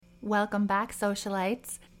Welcome back,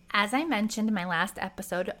 socialites. As I mentioned in my last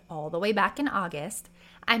episode all the way back in August,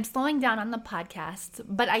 I'm slowing down on the podcasts,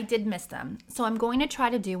 but I did miss them, so I'm going to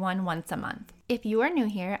try to do one once a month. If you are new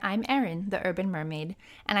here, I'm Erin, the Urban Mermaid,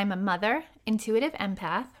 and I'm a mother, intuitive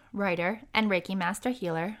empath, writer, and Reiki master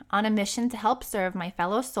healer on a mission to help serve my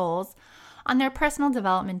fellow souls on their personal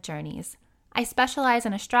development journeys. I specialize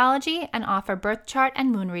in astrology and offer birth chart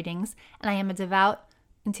and moon readings, and I am a devout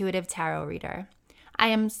intuitive tarot reader. I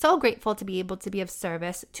am so grateful to be able to be of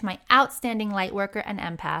service to my outstanding lightworker and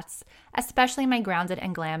empaths, especially my grounded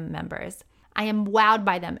and glam members. I am wowed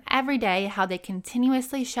by them every day, how they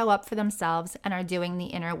continuously show up for themselves and are doing the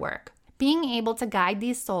inner work. Being able to guide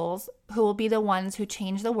these souls, who will be the ones who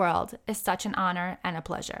change the world, is such an honor and a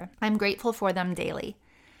pleasure. I'm grateful for them daily.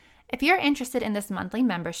 If you're interested in this monthly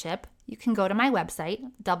membership, you can go to my website,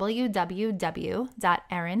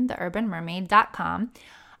 www.erintheurbanmermaid.com,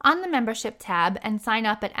 on the membership tab and sign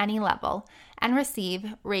up at any level and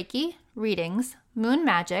receive Reiki, readings, moon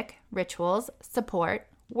magic, rituals, support,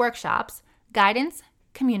 workshops, guidance,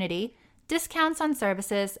 community, discounts on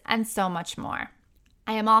services, and so much more.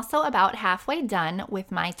 I am also about halfway done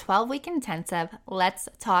with my 12-week intensive Let's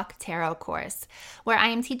Talk Tarot course, where I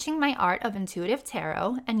am teaching my art of intuitive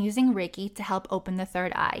tarot and using Reiki to help open the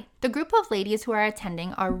third eye. The group of ladies who are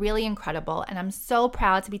attending are really incredible, and I'm so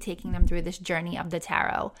proud to be taking them through this journey of the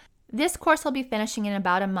tarot. This course will be finishing in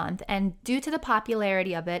about a month, and due to the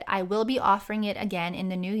popularity of it, I will be offering it again in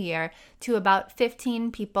the new year to about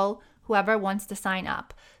 15 people, whoever wants to sign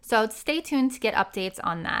up. So stay tuned to get updates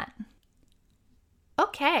on that.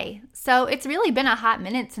 Okay, so it's really been a hot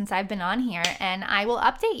minute since I've been on here, and I will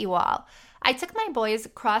update you all. I took my boys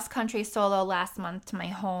cross-country solo last month to my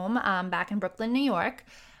home back in Brooklyn, New York.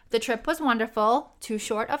 The trip was wonderful, too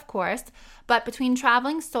short, of course, but between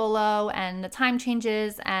traveling solo and the time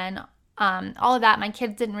changes and all of that, my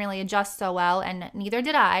kids didn't really adjust so well, and neither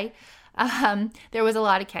did I. There was a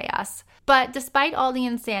lot of chaos. But despite all the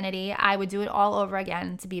insanity, I would do it all over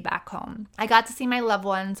again to be back home. I got to see my loved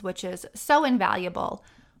ones, which is so invaluable.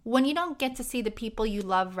 When you don't get to see the people you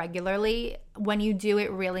love regularly, when you do,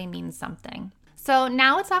 it really means something. So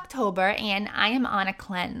now it's October, and I am on a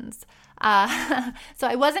cleanse. So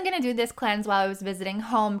I wasn't going to do this cleanse while I was visiting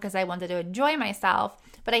home because I wanted to enjoy myself,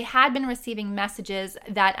 but I had been receiving messages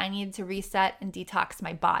that I needed to reset and detox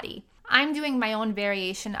my body. I'm doing my own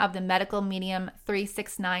variation of the Medical Medium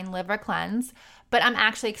 369 liver cleanse, but I'm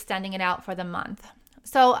actually extending it out for the month.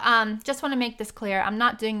 So just want to make this clear. I'm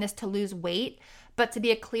not doing this to lose weight, but to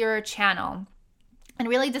be a clearer channel and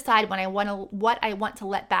really decide what I want to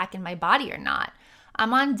let back in my body or not.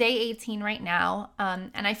 I'm on day 18 right now,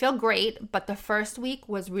 and I feel great, but the first week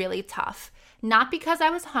was really tough. Not because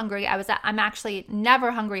I was hungry. I'm actually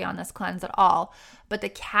never hungry on this cleanse at all, but the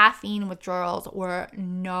caffeine withdrawals were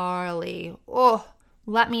gnarly. Oh,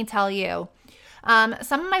 let me tell you.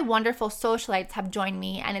 Some of my wonderful socialites have joined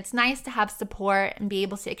me, and it's nice to have support and be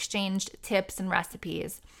able to exchange tips and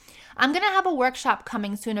recipes. I'm going to have a workshop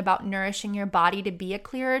coming soon about nourishing your body to be a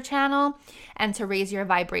clearer channel and to raise your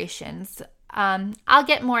vibrations. I'll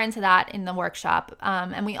get more into that in the workshop.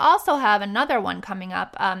 And we also have another one coming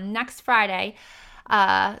up next Friday,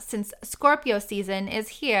 since Scorpio season is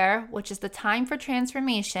here, which is the time for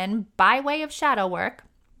transformation by way of shadow work.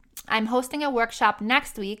 I'm hosting a workshop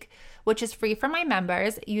next week, which is free for my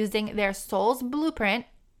members, using their soul's blueprint,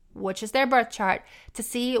 which is their birth chart, to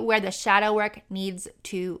see where the shadow work needs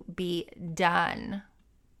to be done.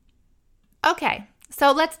 Okay,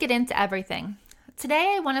 so let's get into everything.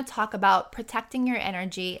 Today, I want to talk about protecting your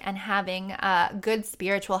energy and having good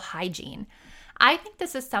spiritual hygiene. I think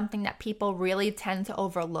this is something that people really tend to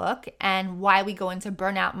overlook, and why we go into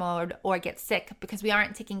burnout mode or get sick, because we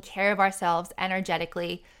aren't taking care of ourselves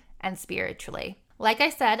energetically and spiritually. Like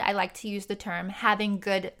I said, I like to use the term having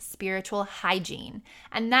good spiritual hygiene,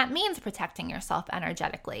 and that means protecting yourself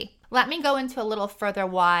energetically. Let me go into a little further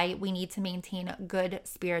why we need to maintain good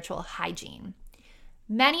spiritual hygiene.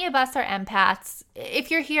 Many of us are empaths.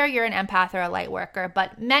 If you're here, you're an empath or a light worker,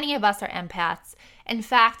 but many of us are empaths. In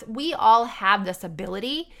fact, we all have this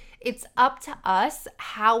ability. It's up to us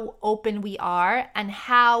how open we are and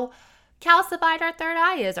how calcified our third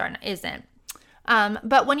eye is or isn't.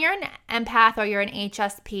 But when you're an empath or you're an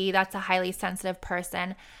HSP, that's a highly sensitive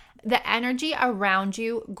person, the energy around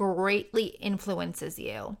you greatly influences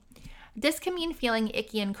you. This can mean feeling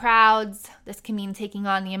icky in crowds. This can mean taking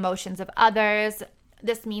on the emotions of others.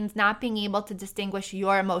 This means not being able to distinguish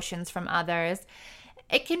your emotions from others.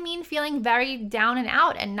 It can mean feeling very down and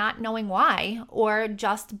out and not knowing why, or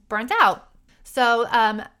just burnt out. So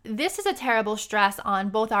this is a terrible stress on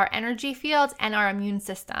both our energy fields and our immune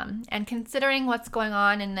system. And considering what's going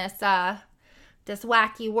on in this this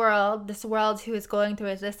wacky world, this world who is going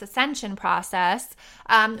through this ascension process,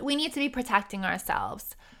 we need to be protecting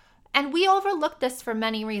ourselves. And we overlook this for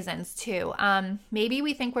many reasons too. Maybe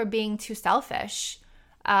we think we're being too selfish.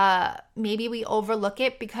 Maybe we overlook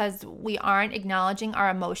it because we aren't acknowledging our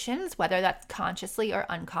emotions, whether that's consciously or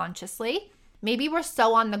unconsciously. Maybe we're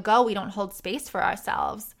so on the go, we don't hold space for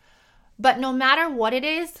ourselves. But no matter what it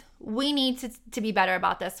is, we need to be better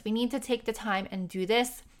about this. We need to take the time and do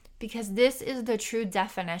this because this is the true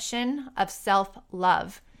definition of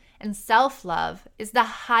self-love. And self-love is the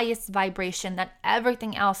highest vibration that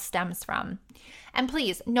everything else stems from. And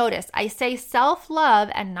please notice, I say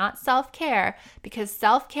self-love and not self-care because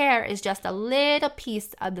self-care is just a little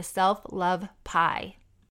piece of the self-love pie.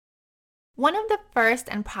 One of the first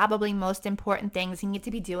and probably most important things you need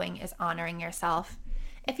to be doing is honoring yourself.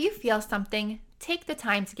 If you feel something, take the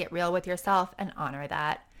time to get real with yourself and honor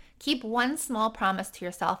that. Keep one small promise to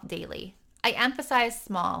yourself daily. I emphasize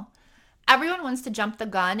small. Everyone wants to jump the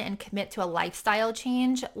gun and commit to a lifestyle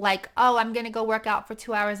change, like, oh, I'm going to go work out for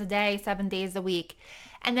 2 hours a day, 7 days a week.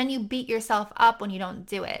 And then you beat yourself up when you don't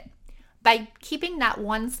do it. By keeping that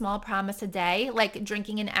one small promise a day, like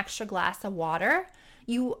drinking an extra glass of water,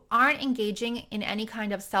 you aren't engaging in any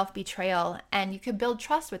kind of self-betrayal, and you could build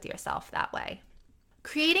trust with yourself that way.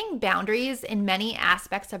 Creating boundaries in many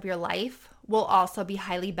aspects of your life will also be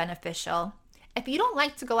highly beneficial. If you don't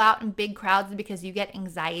like to go out in big crowds because you get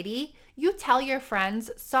anxiety, you tell your friends,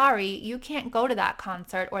 sorry, you can't go to that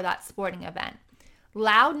concert or that sporting event.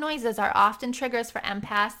 Loud noises are often triggers for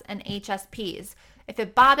empaths and HSPs. If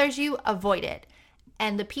it bothers you, avoid it.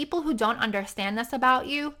 And the people who don't understand this about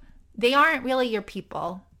you, they aren't really your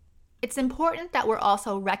people. It's important that we're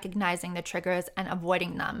also recognizing the triggers and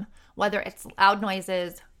avoiding them, whether it's loud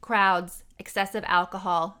noises, crowds, excessive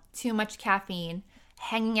alcohol, too much caffeine,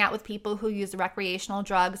 hanging out with people who use recreational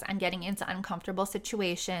drugs and getting into uncomfortable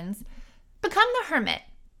situations. Become the hermit.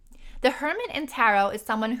 The hermit in tarot is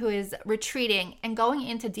someone who is retreating and going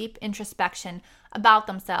into deep introspection about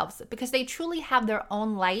themselves because they truly have their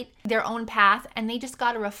own light, their own path, and they just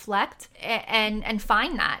got to reflect and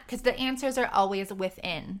find that because the answers are always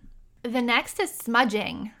within. The next is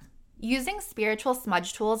smudging. Using spiritual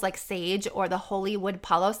smudge tools like sage or the holy wood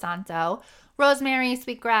Palo Santo, rosemary,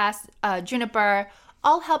 sweetgrass, juniper,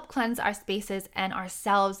 all help cleanse our spaces and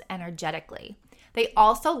ourselves energetically. They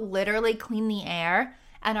also literally clean the air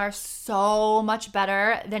and are so much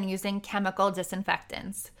better than using chemical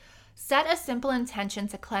disinfectants. Set a simple intention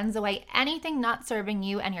to cleanse away anything not serving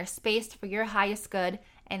you and your space for your highest good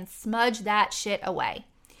and smudge that shit away.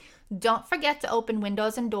 Don't forget to open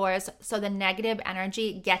windows and doors so the negative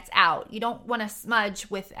energy gets out. You don't want to smudge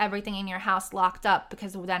with everything in your house locked up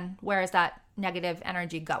because then where is that negative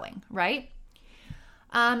energy going, right?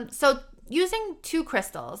 So using 2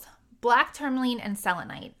 crystals, black tourmaline and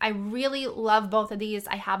selenite. I really love both of these.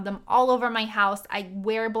 I have them all over my house. I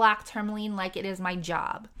wear black tourmaline like it is my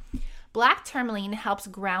job. Black tourmaline helps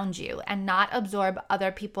ground you and not absorb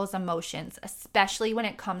other people's emotions, especially when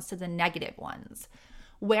it comes to the negative ones.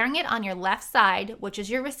 Wearing it on your left side, which is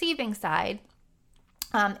your receiving side,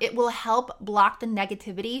 it will help block the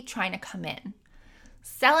negativity trying to come in.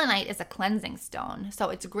 Selenite is a cleansing stone, so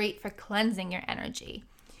it's great for cleansing your energy.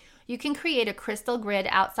 You can create a crystal grid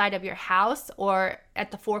outside of your house or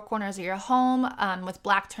at the 4 corners of your home with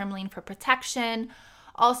black tourmaline for protection.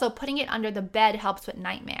 Also, putting it under the bed helps with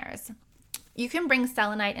nightmares. You can bring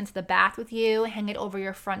selenite into the bath with you, hang it over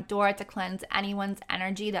your front door to cleanse anyone's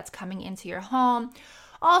energy that's coming into your home.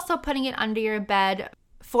 Also, putting it under your bed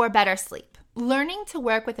for better sleep. Learning to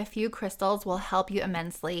work with a few crystals will help you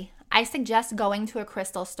immensely. I suggest going to a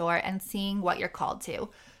crystal store and seeing what you're called to.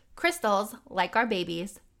 Crystals, like our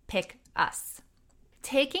babies, pick us.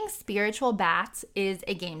 Taking spiritual baths is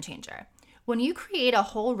a game changer. When you create a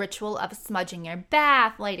whole ritual of smudging your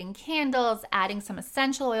bath, lighting candles, adding some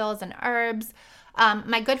essential oils and herbs,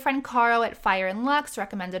 my good friend Caro at Fire and Lux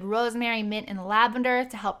recommended rosemary, mint, and lavender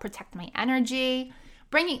to help protect my energy.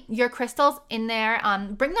 Bringing your crystals in there,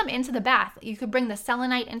 bring them into the bath. You could bring the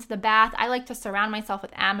selenite into the bath. I like to surround myself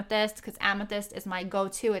with amethyst because amethyst is my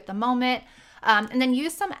go-to at the moment. And then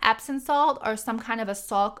use some Epsom salt or some kind of a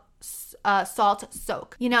salt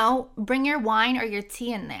soak. Bring your wine or your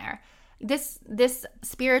tea in there. This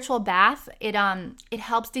spiritual bath, it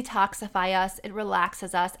helps detoxify us, it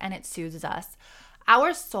relaxes us, and it soothes us.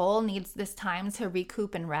 Our soul needs this time to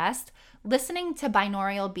recoup and rest. Listening to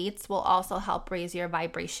binaural beats will also help raise your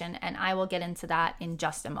vibration, and I will get into that in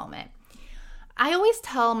just a moment. I always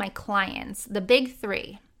tell my clients the big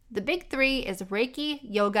 3, The big three is Reiki,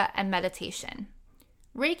 yoga, and meditation.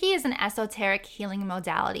 Reiki is an esoteric healing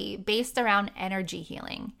modality based around energy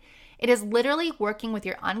healing. It is literally working with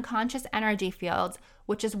your unconscious energy fields,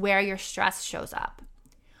 which is where your stress shows up.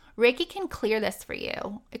 Reiki can clear this for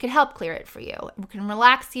you. It can help clear it for you. It can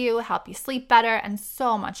relax you, help you sleep better, and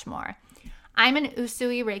so much more. I'm an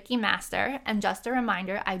Usui Reiki master, and just a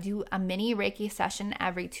reminder, I do a mini Reiki session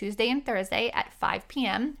every Tuesday and Thursday at 5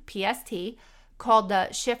 p.m. PST called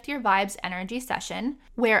the Shift Your Vibes Energy Session,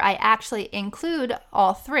 where I actually include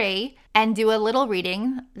all three and do a little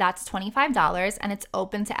reading. That's $25, and it's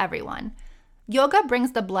open to everyone. Yoga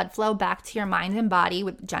brings the blood flow back to your mind and body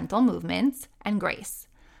with gentle movements and grace.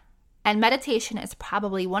 And meditation is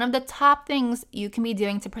probably one of the top things you can be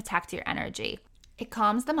doing to protect your energy. It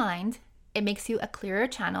calms the mind, it makes you a clearer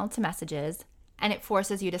channel to messages, and it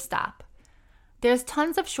forces you to stop. There's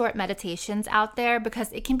tons of short meditations out there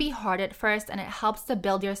because it can be hard at first and it helps to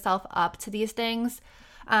build yourself up to these things.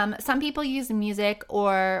 Some people use music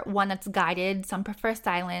or one that's guided. Some prefer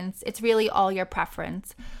silence. It's really all your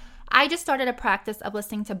preference. I just started a practice of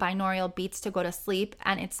listening to binaural beats to go to sleep,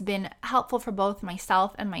 and it's been helpful for both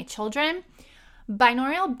myself and my children.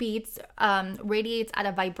 Binaural beats radiates at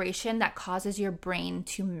a vibration that causes your brain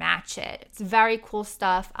to match it. It's very cool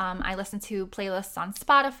stuff. I listen to playlists on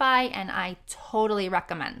Spotify, and I totally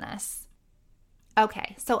recommend this.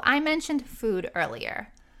 Okay, so I mentioned food earlier.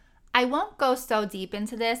 I won't go so deep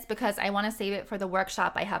into this because I want to save it for the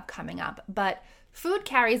workshop I have coming up, but food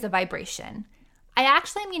carries a vibration. I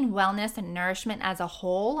actually mean wellness and nourishment as a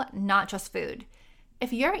whole, not just food.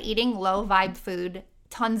 If you're eating low-vibe food,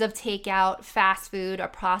 tons of takeout, fast food, or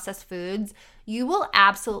processed foods, you will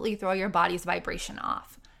absolutely throw your body's vibration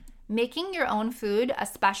off. Making your own food,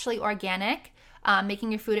 especially organic,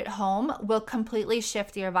 making your food at home, will completely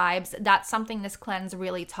shift your vibes. That's something this cleanse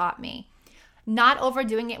really taught me. Not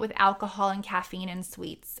overdoing it with alcohol and caffeine and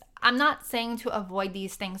sweets. I'm not saying to avoid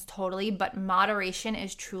these things totally, but moderation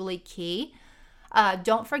is truly key.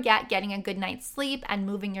 Don't forget getting a good night's sleep and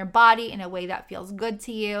moving your body in a way that feels good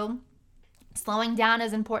to you. Slowing down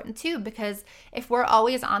is important too, because if we're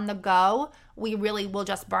always on the go, we really will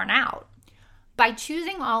just burn out. By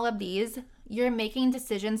choosing all of these, you're making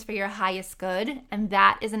decisions for your highest good, and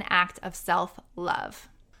that is an act of self-love.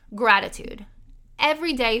 Gratitude.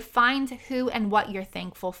 Every day, find who and what you're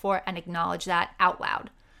thankful for and acknowledge that out loud.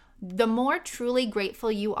 The more truly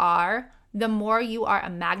grateful you are, the more you are a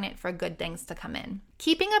magnet for good things to come in.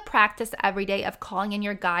 Keeping a practice every day of calling in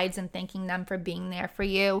your guides and thanking them for being there for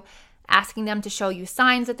you, asking them to show you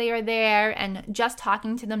signs that they are there, and just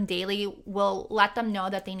talking to them daily will let them know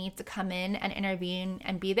that they need to come in and intervene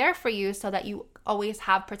and be there for you so that you always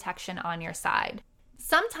have protection on your side.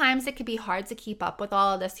 Sometimes it can be hard to keep up with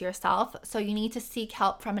all of this yourself, so you need to seek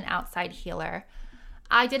help from an outside healer.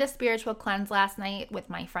 I did a spiritual cleanse last night with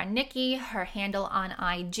my friend Nikki. Her handle on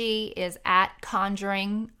IG is at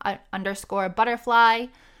conjuring_butterfly.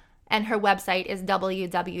 And her website is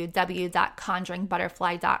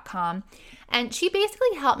www.conjuringbutterfly.com. And she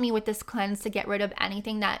basically helped me with this cleanse to get rid of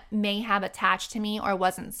anything that may have attached to me or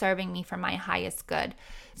wasn't serving me for my highest good.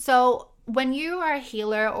 So when you are a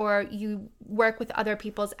healer or you work with other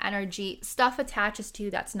people's energy, stuff attaches to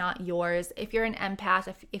you that's not yours. If you're an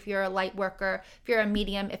empath, if you're a light worker, if you're a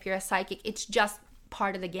medium, if you're a psychic, it's just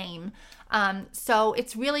part of the game. So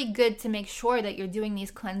it's really good to make sure that you're doing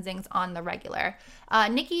these cleansings on the regular.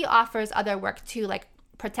 Nikki offers other work too, like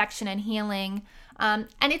protection and healing. And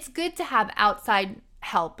it's good to have outside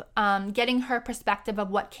help, getting her perspective of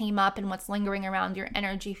what came up and what's lingering around your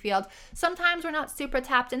energy field. Sometimes we're not super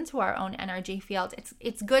tapped into our own energy field.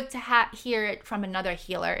 It's good to hear it from another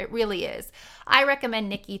healer. It really is. I recommend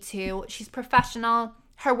Nikki too. She's professional,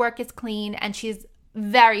 her work is clean, and she's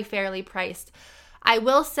very fairly priced. I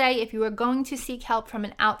will say, if you are going to seek help from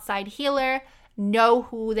an outside healer, know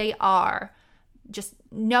who they are. Just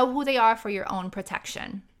know who they are for your own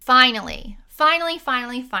protection. Finally,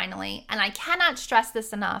 and I cannot stress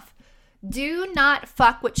this enough, do not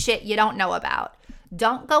fuck with shit you don't know about.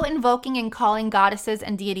 Don't go invoking and calling goddesses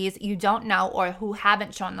and deities you don't know or who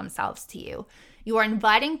haven't shown themselves to you. You are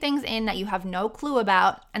inviting things in that you have no clue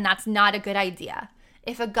about, and that's not a good idea.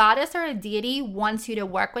 If a goddess or a deity wants you to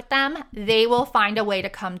work with them, they will find a way to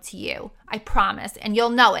come to you. I promise. And you'll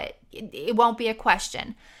know it. It won't be a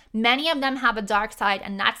question. Many of them have a dark side,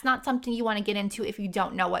 and that's not something you want to get into if you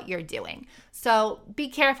don't know what you're doing. So be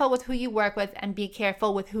careful with who you work with and be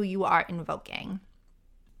careful with who you are invoking.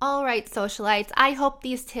 All right, socialites, I hope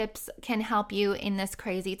these tips can help you in this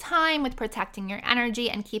crazy time with protecting your energy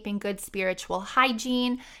and keeping good spiritual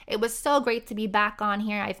hygiene. It was so great to be back on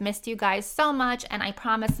here. I've missed you guys so much, and I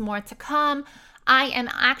promise more to come. I am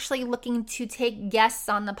actually looking to take guests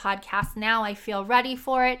on the podcast now. I feel ready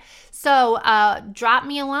for it. So drop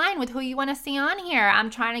me a line with who you want to see on here. I'm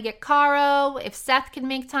trying to get Caro, if Seth can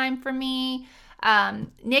make time for me.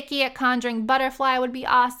 Nikki at Conjuring Butterfly would be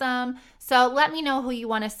awesome. So let me know who you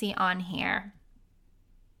want to see on here.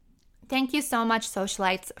 Thank you so much,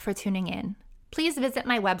 socialites, for tuning in. Please visit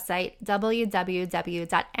my website,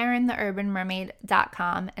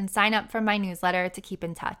 www.erintheurbanmermaid.com, and sign up for my newsletter to keep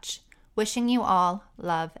in touch. Wishing you all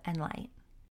love and light.